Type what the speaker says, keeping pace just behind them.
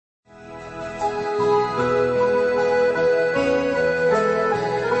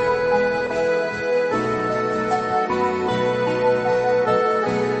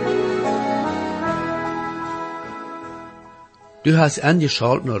Du hast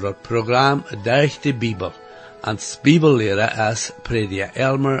angeschaltet naar het programma Durch de Bibel. Als Bibellehrer is prediker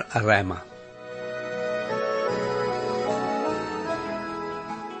Elmer Reimer.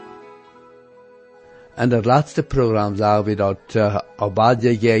 In het laatste programma zagen we dat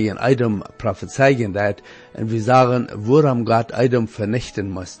Obadja gegen Edom prophezeien deed, en we zagen waarom God Edom vernichten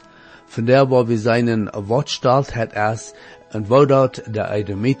moest. Vandaar waar we zijn Wortstalt het is, en wo dat de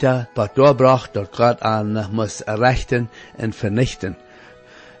Edomiter wat doorbracht dat God aan moest rechten en vernichten.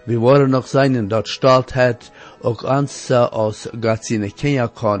 We worden nog zijn dat Stalt het ook ons als God zijn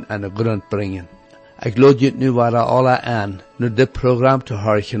kinderen kan aan de grond brengen. Ik lood je nu waren alle aan, nu dit programma te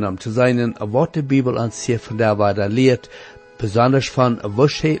horen om te zijn wat de Bibel ons hier vandaar waar leert, besonders van wo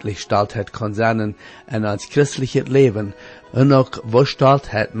schädlich Stalt het kan zijn en ons christelijk leven, en ook wo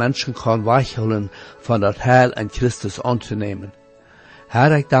Stalt het mensen kan weichholen van dat Heil en Christus aan te nemen.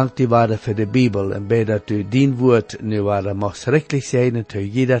 Herr, ik dank die waarde voor de Bibel en bid dat u dien woord nu waarde mag schrikkelijk zijn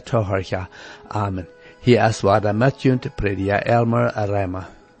te jeder toehoorger. Amen. Hier is waarde met je prediker Elmer Reimer.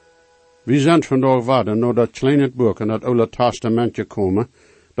 We zijn vandaag waarde naar dat kleine boek in het Oude Testament gekomen,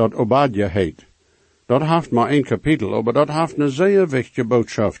 dat Obadja heet. Dat heeft maar 1 kapitel, maar dat heeft een zeer wichtige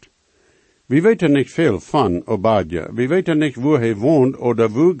boodschap. We weten niet veel van Obadja. We weten niet waar hij woont of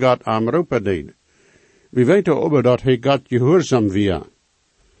waar God hem roepen deed. We weten ook dat hij God gehoorzaam weer.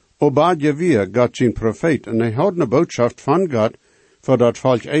 Obadja weer God zijn profeet en hij had een boodschap van God voor dat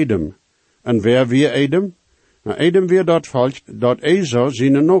volk Edom. En wer weer Edom? Nou, Edom weer dat volk dat Esau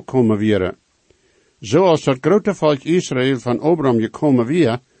zijn nakomen weer. Zoals dat grote volk Israël van Abraham gekomen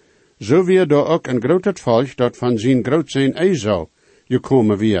weer, zo weer daar ook een groot volk dat van zijn grootzoon Esau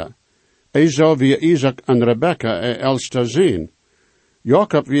gekomen weer. Esau weer Isaac en Rebekka elste zoon.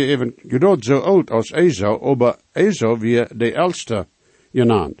 Jacob weer even gedood zo oud als Esau, maar Esau weer de elste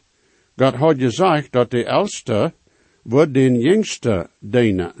genaamd. God had gezegd dat de elste wordt de jongste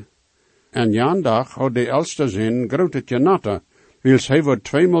dienen. En jan dag had de elste zoon grote genade, wils hij wordt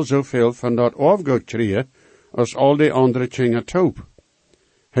 2-maal zoveel van dat afgoed krijgen als al de andere kingen top.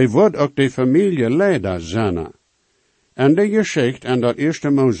 Hij wordt ook de familieleider zijn. En de geschichte en dat eerste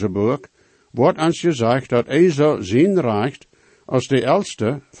Mozeboek wordt ons gezegd dat Esau zijn recht als de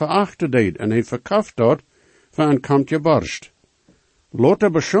elste verachte deed en hij verkauft dat voor een kampje borst.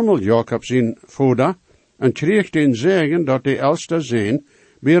 Later beschummelt Jacob zijn vader en kreeg den zegen dat de elste zoon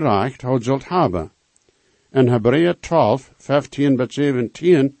bereikt had zult hebben. In Hebreeën 12, 15-17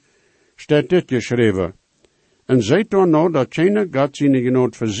 staat dit geschreven. En zijt dan nou dat keine God zijn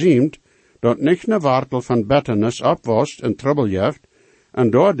genoot verziemt, dat nicht ne wartel van betternis opwast en trubbel jeft, en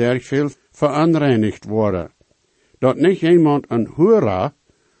doordat veel veranreinigd worden. Dat nicht iemand een hoera,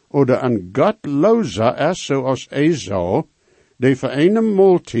 oder een godlozer is zoals Esau, die voor een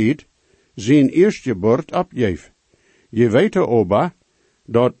maaltijd zijn eerstgeboort opgeeft. Je weet oba,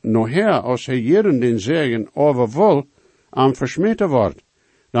 dat noher als hij jeren den zegen overwol aan versmeten wordt,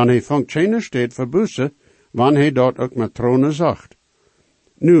 dan hij vangt geen steed verbussen, wanneer hij dat ook met tronen zacht.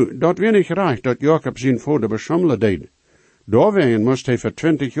 Nu, dat weer niet recht dat Jacob zijn vader beschummelen deed. Doorwegen moest hij voor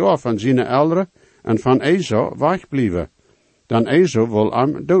 20 jaar van zijn ouderen en van Esau wegblijven. Dan Esau wil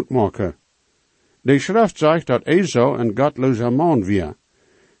hem doodmaken. De schrift zegt dat Esau een godloze man weer.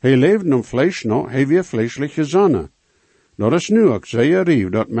 Hij leefde om vlees nou, hij weer vleeselijk gezonnen. Dat is nu ook zeer rief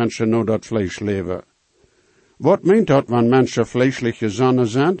dat mensen nou dat vlees leven. Wat meent dat wanneer mensen vleeselijk gezonnen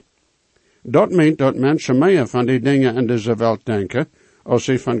zijn? Dat meent dat mensen meer van die dingen in deze wereld denken, als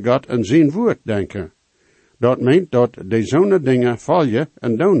ze van God en zijn woord denken. Dat meent dat de zo'n dingen vallen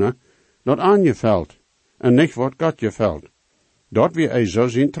en doen, dat aan je valt, en niet wat God je valt. Dat weer Esau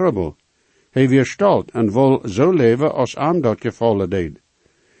zijn trouble. Hij weer stalt en wil zo leven als aan dat gevallen deed.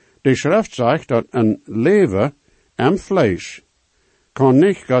 De schrift zegt dat een leven en vlees kan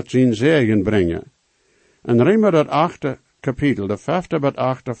niet God zijn zegen brengen. En Römer dat 8e kapitel, de 5e tot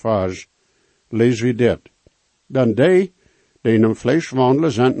 8e vers, lezen we dit. Dan die in om vlees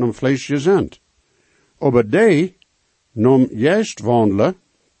wandelen, zijn om vlees gezind. Aber die om juist wandelen,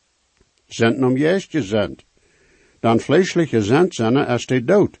 zijn om juist gezind. Dan vleeselijk gezind zijn is de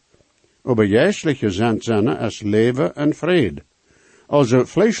dood. Aber geestelijk gezind zijn is leven en vrede. Also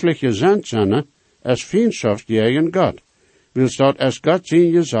vleeselijk gezind zijn is vriendschaft tegen God. Wils dat als God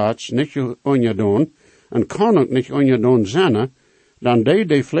zijn gezegd niet ongedaan, en kan ook niet ongedaan zijn, dan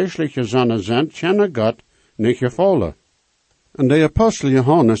die vleeselijk gezind zijn, kennen God niet gevallen. En de apostel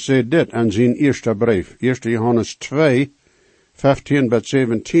Johannes zei dit in zijn eerste brief, 1 Johannes 2, 15-17,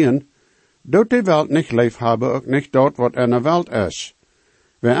 doet de wereld niet leef hebben, ook niet dat wat in de wereld is.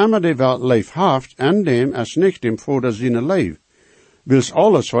 Wer immer de wereld leef heeft, en dem is niet dem Vader zijn leef. Wils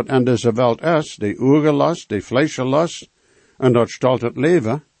alles wat in deze wereld is, de oorgelast, de vleesgelast, En dat stelt het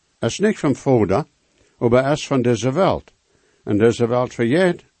leven, is niet van Vader, aber is van deze wereld. En deze wereld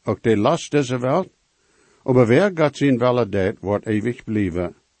vergeet, ook de last deze wereld, aber wer God zijn wille deed, wordt eeuwig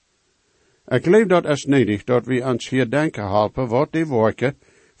blijven. Ik leef dat is nedig, dat we ons hier denken helpen, wat die werken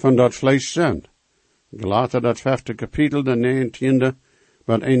van dat vlees zijn. Gelaten dat 5e kapitel, de 19e,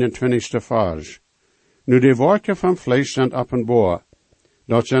 met 21e vers. Nu de werken van vlees zijn openbaar.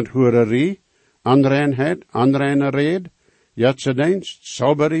 Dat zijn hoererie, onreinheid, onreine red, jetsendienst,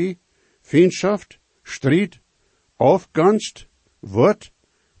 sauberie, vriendschaft, strijd, afgunst, woord,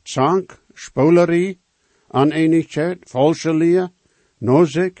 zank, spolerie, oneenigheid, valse leer,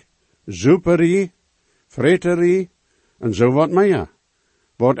 nozik, zuperie, vreterie, en zo wat meer.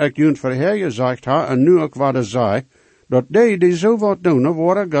 Wat ik jullie voorher gezegd ha, en nu ook wat zei, dat die zo wat doen,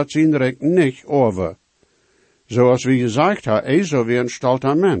 worden God zijn recht niet over. Zoals wie gezegd ha, zo wie een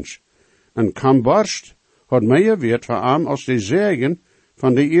stolter mens. En kambarst had meer weet voor hem als de zegen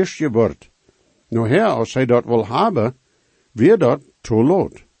van de eerste geboorte. Nou her, als hij dat wil hebben, weer dat te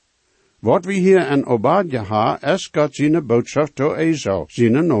laat. Wat we hier in Obadja ha, is God zijn boodschap to Esau,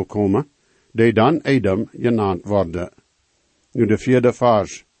 zijn nakomen, die dan Edom genaamd worden. Nu de 4e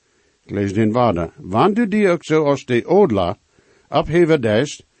vers. Ik lees den waarde. Wanneer die ook zo als de odla opheven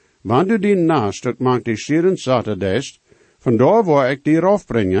deest, wanneer die naast ook maakt die stieren zaten deest, vandaar waar ik die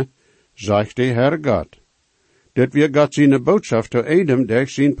afbrengen, zegt de Heer God. Dit weer God zijn boodschap to Edom door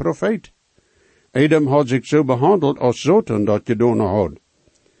zijn profeet. Edom had zich zo behandeld als Zoten dat gedaan had.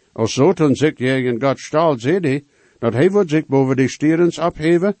 Als Zoten zich tegen God staal, zei hij, dat hij wordt zich boven die stierens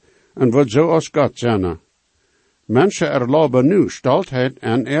opheven en wordt zo als God zijn. Mensen erlauben nu staltheid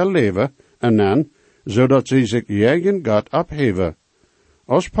en erleven en dan, zodat ze zich tegen God opheven.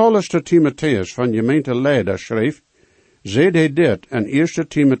 Als Paulus tot Timotheus van gemeenteleider schreef, zei hij dit in 1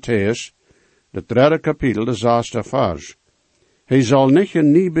 Timotheus, de 3e kapitel, de 6e vers. Hij zal niet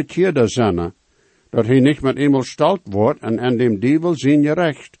een nieuw bekeerder zijn, dat hij niet met eenmaal stalt wordt en aan dem duivel zijn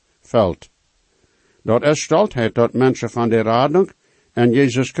gerecht valt. Dat is staltheid dat mensen van de radung en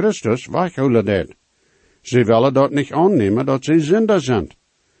Jezus Christus weghouden deed. Ze willen dat niet aannemen dat ze zinder zijn,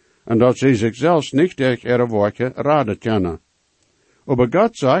 en dat ze zichzelf niet door ihre werken raden kunnen. Aber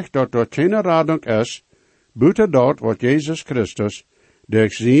God zegt dat er geen radung is, buiten dat wat Jezus Christus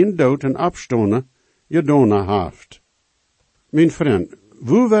door zijn dood en opstonden gedaan heeft. Mijn vriend,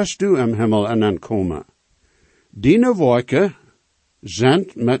 hoe wirst du im Himmel aankomen? Dine werken zijn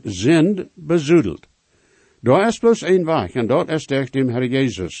met zind bezoedeld. Daar is bloos één weg, en dat is door dem Herr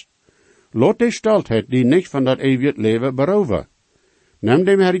Jezus. Laat die staltheid die niet van dat eeuwig leven beroven. Neem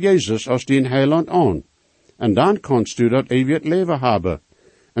dem Herr Jezus als dien heiland aan, en dan kannst du dat eeuwig leven hebben,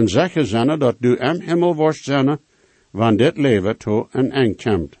 en zeggen zinnen dat du im Himmel worst zinnen, wanneer dit leven to een eind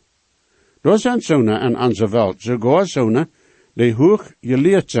komt. Daar zijn zonen in onze wereld, sogar zonen, die hoog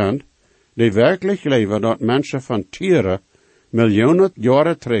geleerd zijn, die werkelijk leven dat mensen van tieren miljoenen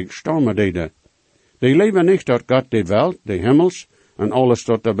jaren terug stammen deden. Die leven niet dat God de wereld, de hemels, en alles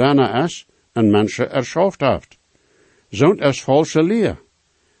dat er bijna is, en mensen erschaft heeft. Zo'n is valse leer.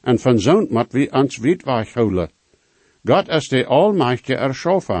 En van zo'n moet we ons wit houden. God is de almachtige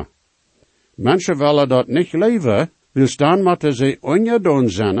erschaffer. Mensen willen dat niet leven, dus dan moeten ze ongedaan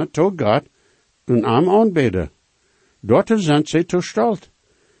zijn tot God en hem aanbidden. Dort zijn ze te stalt.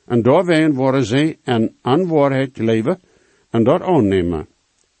 En doorheen worden ze in onwaarheid leven en dat aannemen.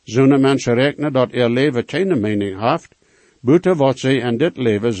 Zo'n mensen rekenen dat ihr leven geen mening heeft, buiten wat ze in dit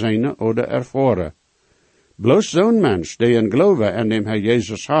leven zijn of ervaren. Bloos zo'n mens die een geloven in dem Herr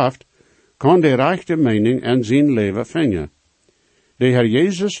Jezus heeft, kan de rechte mening in zijn leven vinden. De Herr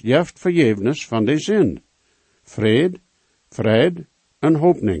Jezus geeft vergiffenis van de zin, vrede en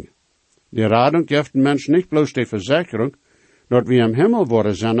hoopning. De radung geeft een mens niet bloos de verzekering dat we im Himmel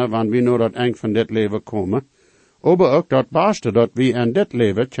worden zijn wanneer we naar dat eind van dit leven komen, aber ook dat beste dat we in dit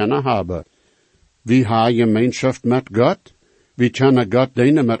leven kunnen hebben. We hebben gemeenschap met God, we kunnen God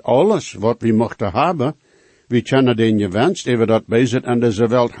dienen met alles wat we mochten hebben, we kunnen den gewenst, eer we dat bezit in deze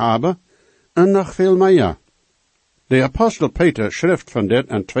wereld hebben, en nog veel meer. De apostel Peter schrift van dit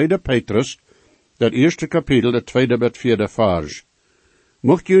in 2 Petrus, dat 1e kapitel, de 2e tot 4e vers.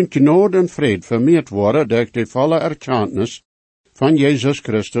 Mocht je in genade en vrede vermeerd worden door de volle erkenntnis van Jezus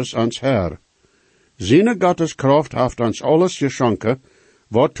Christus ons Herr. Zijn Gottes kracht heeft ons alles geschonken,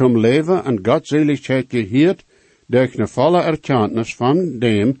 wat zum leven en Gottseligheid geheert, durch de volle erkenntnis van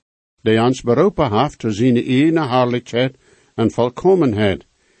dem, die ons beroepen heeft te zijn eigen heerlijkheid en volkomenheid.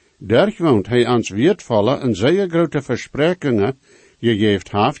 Daar woont hij ons wertvolle en zeer grote versprekingen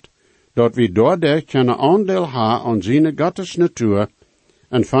gegeven heeft, dat we doordat kunnen aandeel hebben aan zijn Gottes natuur,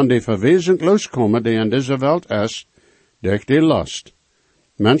 en van de verwezenlijk loskomen die in deze wereld is, durch die Lust.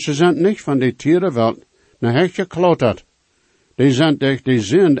 Menschen sind nicht von der Tierenwelt nachher geklautert. Die sind durch die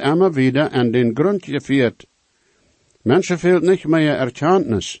Sünde immer wieder an den Grund geführt. Menschen fehlt nicht mehr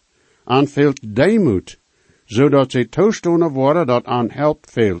Erkenntnis, an fehlt Demut, so dass sie toestonden worden dat an Help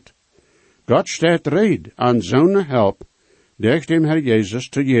fehlt. Gott steht red an zo'n Help, durch dem Herr Jesus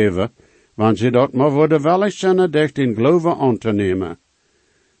te geven, want sie dat maar worden willig zijn durch den Glauben anzunehmen.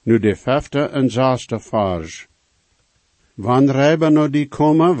 Nu de 5e en 6e Vers. Wann Räber no die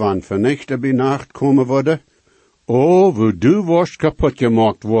komen, wann vernichte bij Nacht komen worden, oh, wo du warst kaputt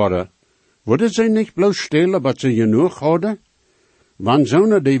gemacht worden, worden sie nicht bloß stehlen, wat sie genoeg hadden? Wann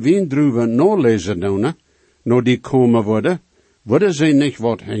zonen die Wiendruwen no lezen doen, no die komen worden sie nicht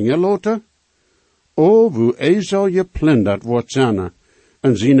wat hängen laten? Oh, wo Esau geplundert wordt zijn,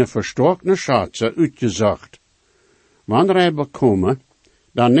 en zijn verstokene schatsen uitgezocht. Wanneer hij bekomen,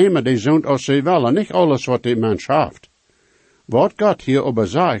 dan nemen die zoon als ze willen, niet alles wat die mens heeft. Wat God hierover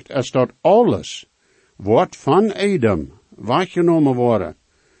zegt, is dat alles, wat van Adam weggenomen worden,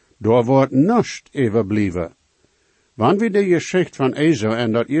 daar wordt niets overblijven. Wanneer we de geschichte van Esau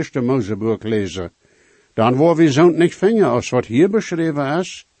in dat eerste Moseboek lezen, dan worden we zo'n niet vinden als wat hier beschreven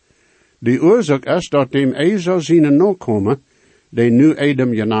is. Die oorzaak is dat dem Esau zijn nakomen, die nu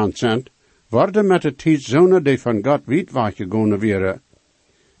Adam genaamd zijn, worden met de tijd zonen die van God weit weggegaan werden.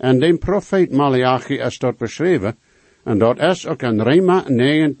 En dem profeet Malachi is dat beschreven, en dat is ook in Rema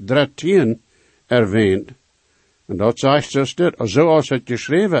 9:13 erwähnt. En dat zegt dus dit, zoals het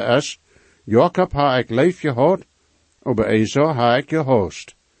geschreven is, Jacob ha ik lief gehad, aber Esau ha ik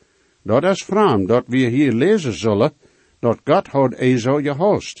gehaast. Dat is vreemd dat we hier lezen zullen, dat God had Esau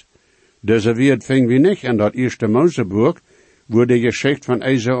gehaast. Deze woord vingen we niet in dat eerste Moseboek, wo de geschichte van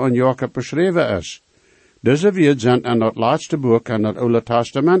Esau en Jacob beschreven is. Deze woord zijn in dat laatste boek in het Oude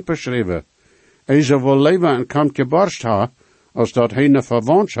Testament beschreven. Esau wil leven en kan gebarst ha, als dat hij een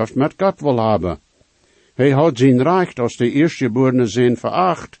verwantschap met God wil hebben. Hij had zijn recht als de eerstgeborene zijn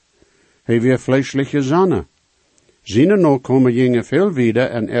veracht. Hij weer vleeselijke zonne. Zijn nakomen gingen veel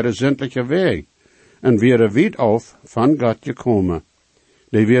wieder in zindelijke weg, en weer weit af van God gekomen.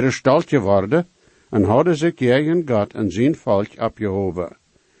 Die werden stalt geworden, en hadden zich tegen God en zijn volk opgehoven.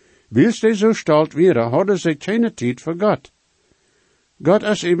 Wils die zo stalt werden, hadden ze geen tijd voor God. God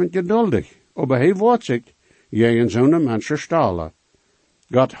is even geduldig, aber hij wordt zich tegen zo'n mensen stalen.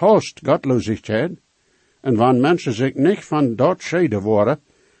 God haast godloosheid, en wanneer mensen zich niet van dat scheiden worden,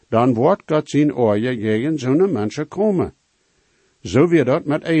 dan wordt God zijn oorje tegen zo'n mensen komen. Zo weer dat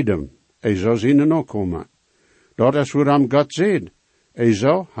met Adam, Esau zijn nakomen. Dat is waarom God zegt,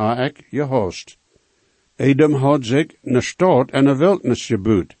 Esau ha ik gehaast. Adam had zich een stad en een wildnis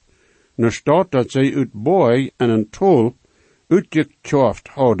gebouwd. Een stad dat zij uit boy en een tol uitgekauft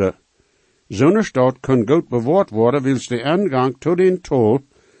hadden. Zo'n stad kon goed bewaard worden, wils de ingang tot den tol,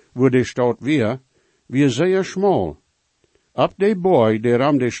 wo de stad weer zeer smal. Op de boy, der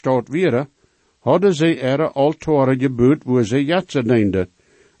am de stad weer, hadden zij er altaren gebouwd, wo zij jetsen dienden,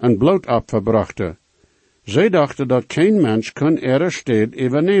 en bloed opverbrachten. Zij dachten dat geen mens kon er stad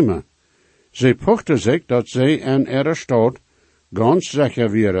overnemen. Zij pochten zich dat zij in er stad ganz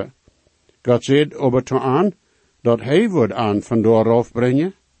zeker waren. God zei over te aan, dat hij wordt aan van daaraf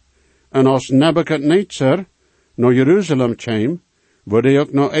brengen. En als Nebuchadnezzar naar Jeruzalem kwam, wordt hij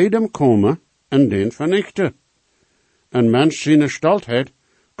ook naar Adam komen en den vernichten. Een mens zijn stoltheid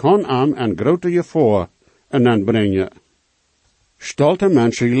kan aan een grote gevaar en dan brengen. Stolte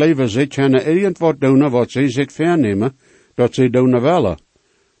mensen leven zich kunnen irgendwat doen wat zij zich vernemen, dat zij doen willen.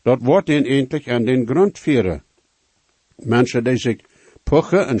 Dat wordt hen eindelijk aan den grond vieren. Mensen die zich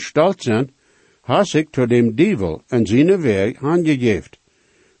puchen en stolt zijn, ha zich tot dem duivel en zijn weg aangegeven.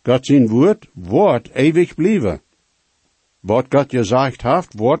 God zijn woord wordt eeuwig blijven. Wat God gezegd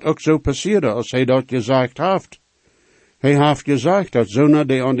heeft, wordt ook zo passeren als hij dat gezegd heeft. Hij heeft gezegd dat zonen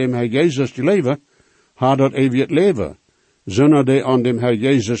die aan dem Herr Jezus leven, ha dat eeuwig leven. Zonen die aan dem Herr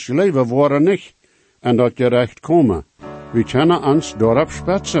Jezus leven, worden niet, en dat gerecht komen. We kunnen ons daarop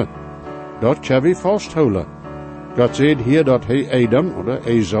spetsen. Dat kunnen we vasthouden. God zegt hier dat hij Adam, oder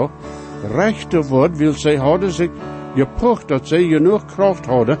Esau, rechte wordt, wil zij hadden zich gepocht dat zij genoeg kracht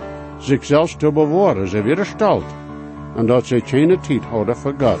hadden, zichzelf te bewaren. Zij werden stalt. En dat zij geen tijd hadden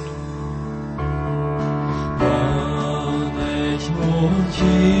voor God.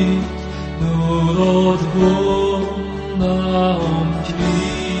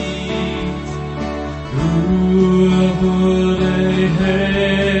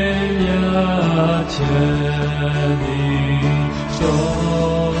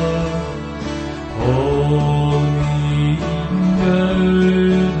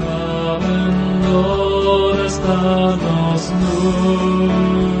 an ons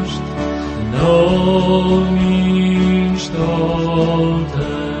noest, en al mijn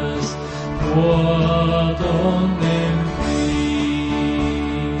stoltes wordt on dem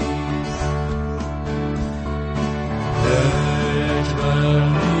vries. Ik wil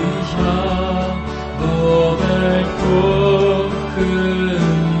niet aan, dat ik verkunde,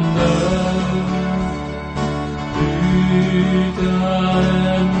 uit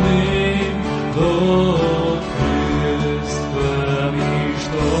en neem, dat Christ voor mij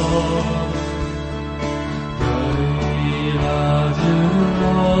staat. Wij laten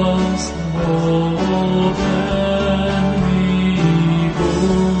ons worden wie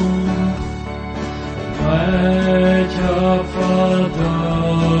boom, met je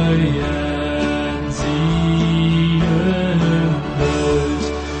verduien zien dus,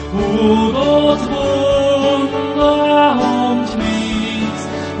 hoe dat wonder ontwies,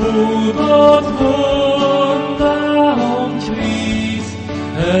 hoe dat wonder ontwies,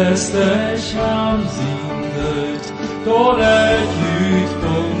 is de scham zingt, door het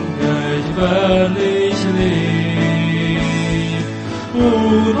uitkomt, het wel ich leef,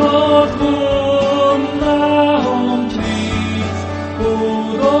 hoe dat wonder ontwies,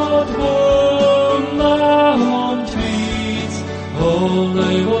 hoe dat wonder ontwies,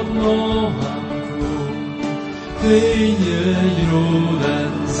 alle wat nog aankomt, kun je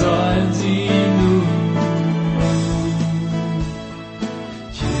joden zijn sie nu.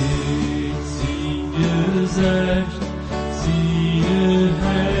 Tjit sieje selbst, sieje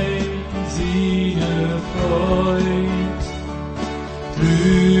heim, sieje Freud,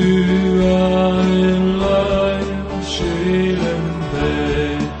 Trüger in Leib, schälen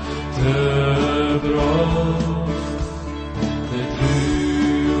Bette Brot, der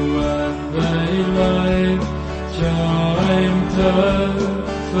Trüger bei Leib, scheimte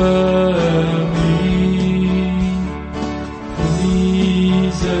für mich,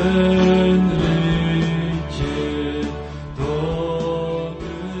 diesen Ritje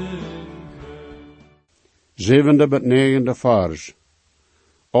Zevende bet negende vers.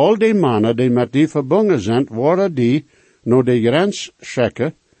 Al die mannen die met die verbonden zijn, worden die naar de grens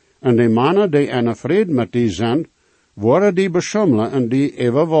checken, en die mannen die in vrede met die zijn, worden die beschummelen en die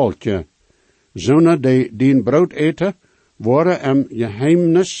evenwoltje. Zonen die dien brood eten, worden hem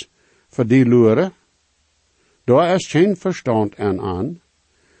geheimnis voor die luren. Daar is geen verstand aan.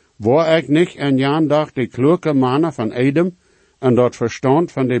 Waar ik niet en Jan dacht die kloeke mannen van Edom en dat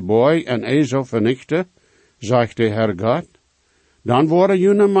verstand van die boy en Esau vernichten, zegt de Herr God, dan worden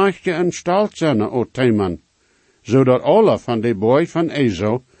jullie machtje en stalt zijn, o Theman, zodat alle van die boy van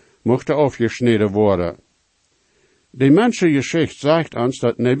Esau mochten afgesneden worden. De mensengeschicht zegt ons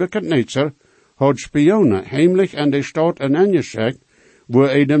dat Nebuchadnezzar had spionen heimlich in de stad ingeschikt, waar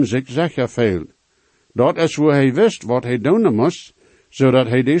Edom zich zeker viel. Dat is waar hij wist wat hij doen moest, zodat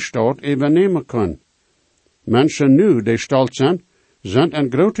hij de stad overnemen kon. Mensen nu die stalt zijn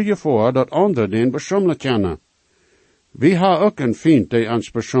een grote gevaar dat anderen den beschummelen kunnen. We hebben ook een vriend die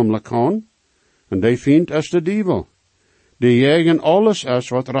ons beschummelen kan, en die vriend is de duivel. Die jagen alles is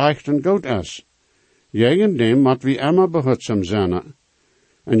wat recht en goed is. Jagen dem moet we immer behutzaam zijn.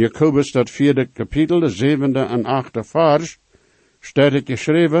 In Jacobus dat 4e kapitel, de 7e en 8e vers, staat het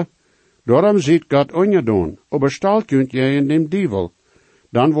geschreven, daarom ziet God ongedaan, overstalt junt jagen dem duivel,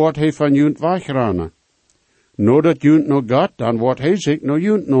 dan wordt hij van junt wegrennen. Nadat junt naar God, dan wordt hij zich naar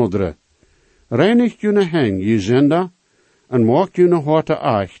junt noderen. Reinigt jullie hang, je zender, en maakt jullie harten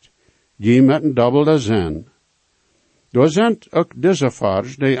echt, je met een dubbelde zin. Daar zijn ook deze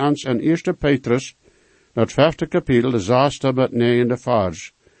vers, die ons in 1 Petrus, dat 5e kapitel, de 6e tot 9e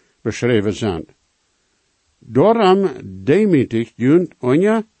vers, beschreven zijn. Daarom demütigt junt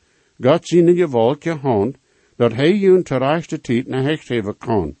onja, God zijn gewalt hand, dat hij junt ter rechte tijd naar hecht hebben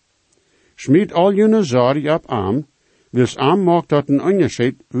kan. Smiet al jullie zorg op am, wils am maakt dat een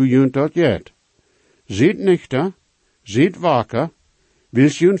onderscheid, hoe junt dat jet. Ziet nichter, ziet wakker,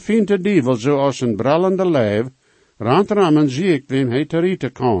 wils junt vindt de dievel zoals een brallende lijf, randrammen zie ik wem hij te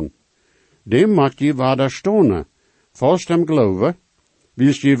rieten kan. Dem maakt je waar daar stonen, vast hem geloven,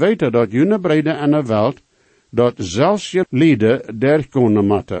 wils je weten dat jullie brede en de welt, dat zelfs je lieden der kunnen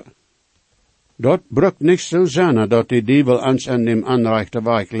matten. Dat brukt niet zo zijn dat die dievel ons in dem aanrechte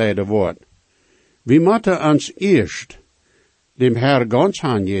weg leiden wordt. We moeten ons eerst dem Herr ganz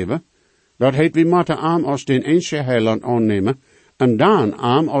aangeven, dat heet we moeten am als den eense heiland aannemen, en dan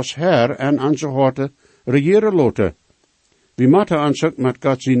am als Herr en onze harten regeren laten. We moeten ons ook met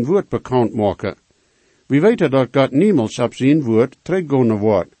God zijn woord bekend maken. We weten dat God niemals op zijn woord teruggaan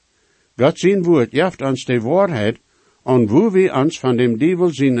wordt. God zijn woord geeft ons de waarheid, en hoe we ons van dem dievel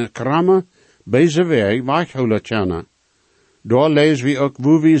zijn krammen Deze wij weichholen kennen. Daar lezen we ook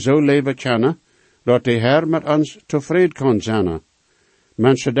hoe we zo leven kennen, dat de Heer met ons tevreden kan zijn.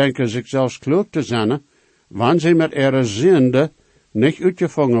 Mensen denken zichzelf klug te zijn, wanneer ze met ihre zonde niet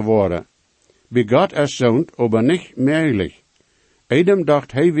uitgevangen worden. Bij God is zoond, aber niet meerlijk. Adam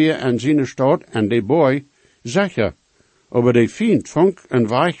dacht hij weer aan zijn stad en de boy zeker, aber de vriend vond een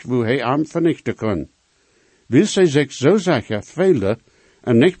weg wo hij hem vernichten kon. Wil zij zich zo zeker velen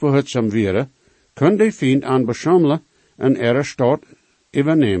en niet behulpzaam worden, kan de vriend aan beschammelen en ihre stad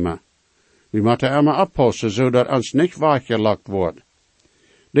übernemen. We moeten immer oppassen, zodat ons niet weggelakt wordt.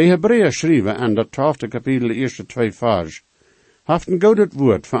 De Hebreeën schrijven in dat 12e kapitel, de eerste 2 vers, heeft een goed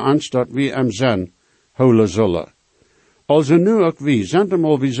woord voor ons dat we hem zijn houden zullen. Also nu ook wie, zijn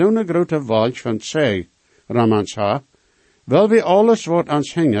eenmaal wie zo'n grote walch van zee, ramans ha, wel we alles wat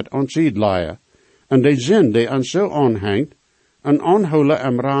ons hinget ons leien, en de zin die ons zo aanhangt, en aanhouden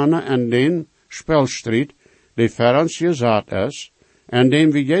hem ranen en den spelstrijd, die voor ons gezet is, en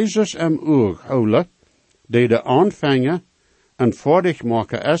dem we Jezus hem oog houden, die de aanvanger en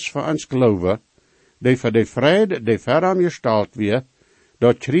voordigmaker is voor ons geloven, die voor de vrede die voor hem gesteld weer,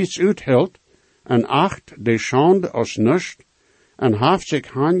 dat Christus uithield, en acht de schande als nust, en heeft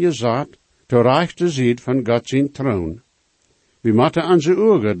zich aangezet, te rechte ziet van God zijn troon. We moeten onze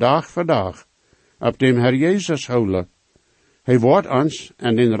ogen dag voor dag op dem Herr Jezus houden. Hij wordt ons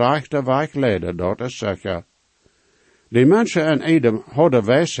en den rechte weg leiden, dat is zeker. De mensen in Edom hadden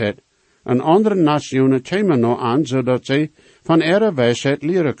wijsheid, en andere nationen komen nog aan, zodat zij van ihre wijsheid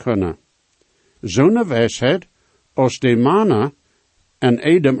leren kunnen. Zo'n wijsheid, als de mannen in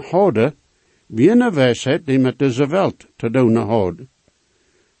Edom hadden, wie een wijsheid die met deze wereld te doen had.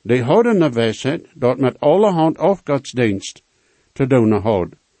 Die hadden een wijsheid dat met alle hand of godsdienst te doen had.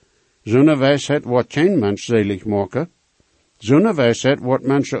 Zo'n wijsheid wordt geen mens zelig maken. Zo'n wijsheid wordt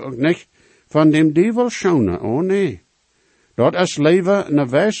mensen ook niet van dem duivel schonen, oh nee. Dat is leven een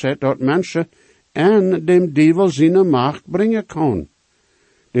wijsheid dat mensen en dem duivel zijn macht brengen kan.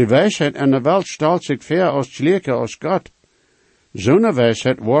 Die wijsheid in de wereld stelt zich ver als slechter als God. Zo'n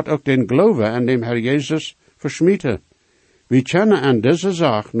wijsheid wordt ook den geloven en dem Herr Jezus versmieten. We kennen aan deze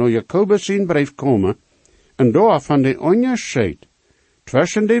zaak naar Jacobus zijn brief komen, en daar van de onderscheid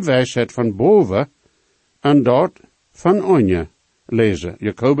tussen de wijsheid van boven en dat van onder lezen.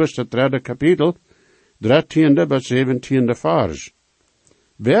 Jacobus, het 3e kapitel, 13e bis 17e vers.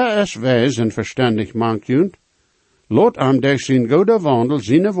 Wer is wijs en verstandig mankjund? Laat hem durch zijn goede wandel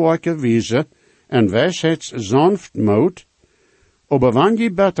zijn werken wijzen en wijsheids sanftmoed, aber wann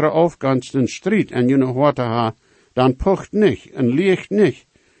je betere aufgangst in strijd en je nog wat ha, dan pocht nicht en liegt nicht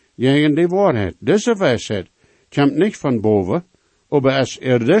gegen die waarheid. Deze wijsheid komt niet van boven, aber is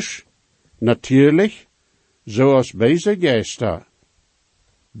irdisch, natuurlijk, zoals deze geister.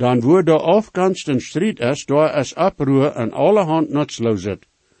 Dan wordt de aufgangst in strijd is, door is oproer en allerhand nutzloosheid.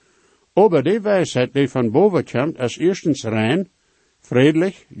 Aber die wijsheid die van boven komt, is eerstens rein,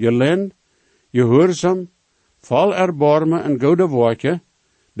 vriendelijk, gelind, gehoorzaam, vol erbarmen en goede woordje,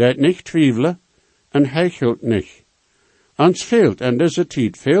 dat niet twijfelen en hechelt niet. Ons fehlt in deze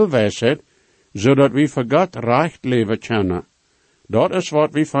tijd veel wijsheid, zodat we voor God recht leven kunnen. Dat is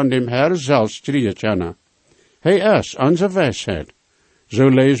wat we van dem Herr zelf strieën kunnen. Hij is onze wijsheid. Zo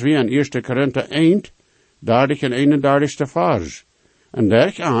lezen we in 1 Korinther 1, 30 en 31ste vers. En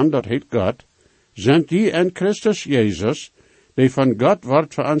derg aan, dat heet God, zijn die in Christus Jezus, die van God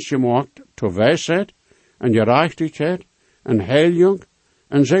wordt voor ons gemaakt, tot wijsheid en gerechtigheid en heiliging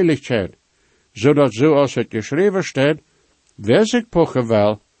en zaligheid, zodat zoals het geschreven staat, wer zich pochen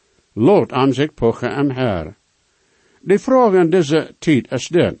wil, laat aan zich pochen am Herr. De vraag in deze tijd is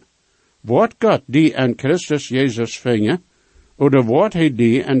dit: wordt God die in Christus Jezus vingen, oder wordt hij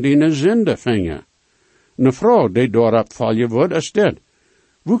die in die zonde vingen? Een vraag die daarop vallen wordt is dit: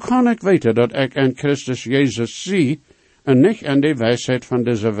 hoe kan ik weten dat ik in Christus Jezus zie en niet in de wijsheid van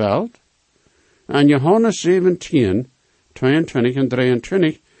deze wereld? In Johannes 17, 22 en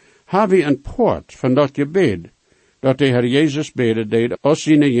 23 hebben we een poort van dat gebed, dat de Heer Jezus beden deed als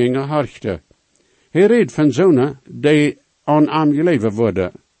zijn jonge hartje. Hij redt van zonen die aan hem geleven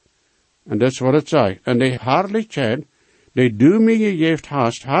worden. En dat is wat het zegt. En de heerlijkheid die du mij gegeven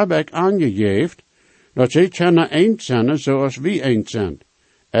hast, heb ik aangegeven, dat zij kunnen eind zijn zoals wij eind zijn.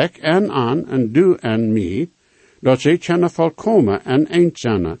 Ik en du en mij, dat zij kunnen volkomen en eind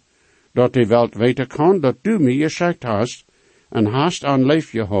zijn. Dat de wereld weten kan dat du mij geschikt hast, en hast aan leef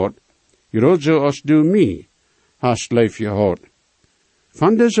gehad, groot zoals du mij hast leef gehad.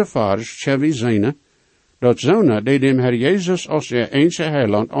 Van deze vers zullen we zien, dat zonen die dem Herr Jezus als je enige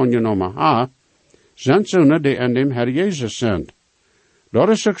heiland aangenomen ha, zijn zonen die in dem Herr Jezus zijn. Dat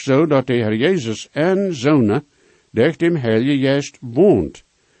is ook zo dat de Heer Jezus en Zonen durch dem Heilige Geest woont,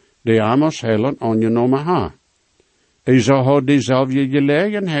 die Amos Heiland aangenomen ha. Hij had dezelfde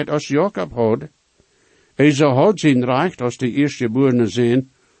gelegenheid als Jacob had. Hij had zijn recht als de eerstgeborene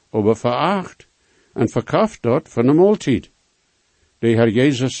zijn, aber veracht en verkauft dat van de maaltijd. De Heer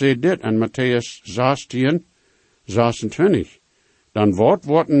Jezus zei dit in Matthäus 16, 26. Dan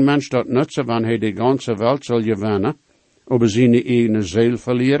wordt een mens dat nutsen, wanneer hij de ganze wereld zal gewinnen, aber zijn eigen ziel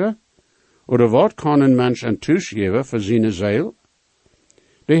verlieren? Oder wat kan een mens een thuis geven voor zijn ziel?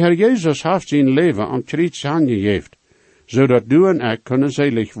 De Heer Jezus heeft zijn leven aan kruis aangegeven, zodat du en ik kunnen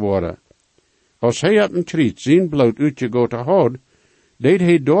selig worden. Als hij op een kruis zijn bloed uitgegoten had, deed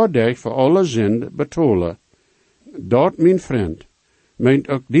hij doordat voor alle zonde betalen. Dat, mijn vriend, meent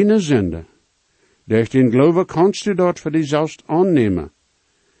ook die zonde. Durch den Glaube kannst du dat voor jezelf aannemen.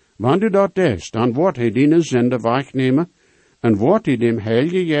 Wanneer du dat deed, dan wordt hij die zonde wegnemen en wordt hij dem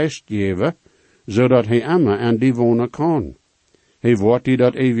Heilige Geest geven, zodat hij immer aan die wonen kan. Hij wordt die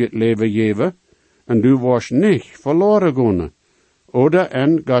dat eeuwig leven geven, en du wordt niet verloren gaan, oder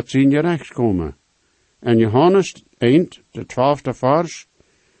en gaat zijn gerecht komen. En Johannes 1, de 12e vers,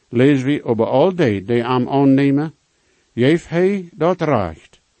 lezen we over al die am aannemen, geeft hij dat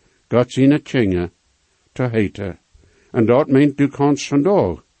recht, God zijn kinderen te heten. En dat meent du kannst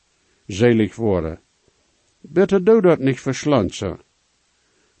vandaag selig worden. Bitte doe dat niet verslansen.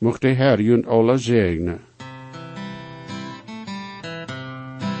 Mocht de Heer jullie alle zegenen.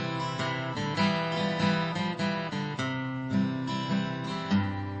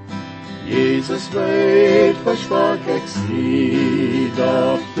 Jesus weet, versprach ik zie,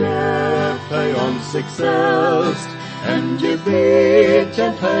 dat geeft hij ons zichzelf, en gebed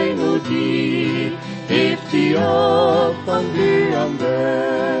kent hij nu die, heeft die op van die am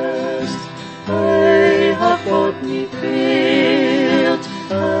best. Hij hat God niet veelt,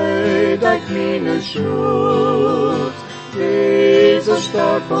 hij dekt meine schuld. Jezus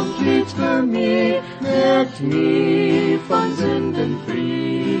starb van Krieg für mich, merkt mich van Sünden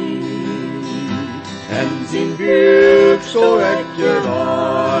frei. En zijn buik zo ik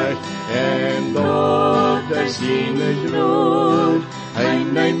gereicht, en dat er zijn gloed, hij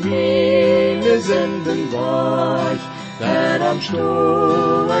neemt meine Sünden weg, der am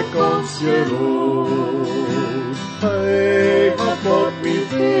Stuhl ik ons geruht. Hij hat Gott mir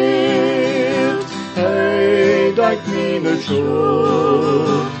fehlt, hij dekt meine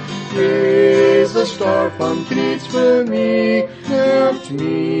schuld. Jesus starb am Kreuz für mich, macht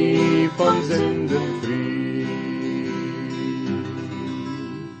mich von Sünden frei.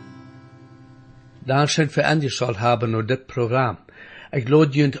 Dankeschön für angeschaut haben und dit Programm. Ich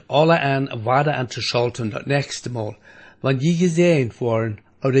lade junt alle an, weiter anzuschalten das nächste Mal. Wenn je gesehen worden,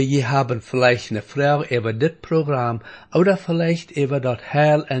 oder je haben vielleicht eine Frage über dit Programm, oder vielleicht über das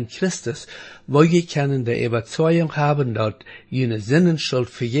Heil in Christus, wo je können die Überzeugung haben, dass jene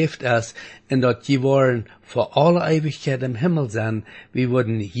Sinnenschuld vergift ist, und dass je wollen für alle Ewigkeit im Himmel sein, wir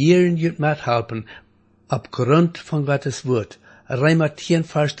würden hier in jut mithelfen, aufgrund von Gottes Wort. Römer 10,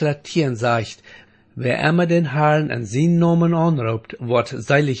 Vers 13 sagt, wer immer den Herrn in seinen Namen anruft, wird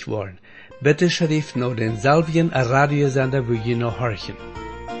selig worden. Bitte schrift noch den selben Radiosender, wo je noch horchen.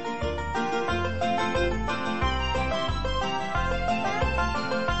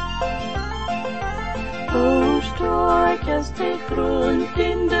 Stark ist die Grund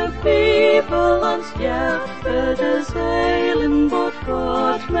in der Bibel ans Jahre des Heilen, wo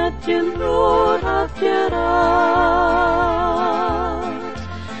Gott mit dem Blut hat gerat.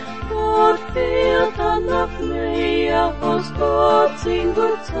 Gott fehlt dann noch mehr, aus Gott sein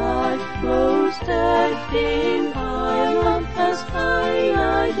Gott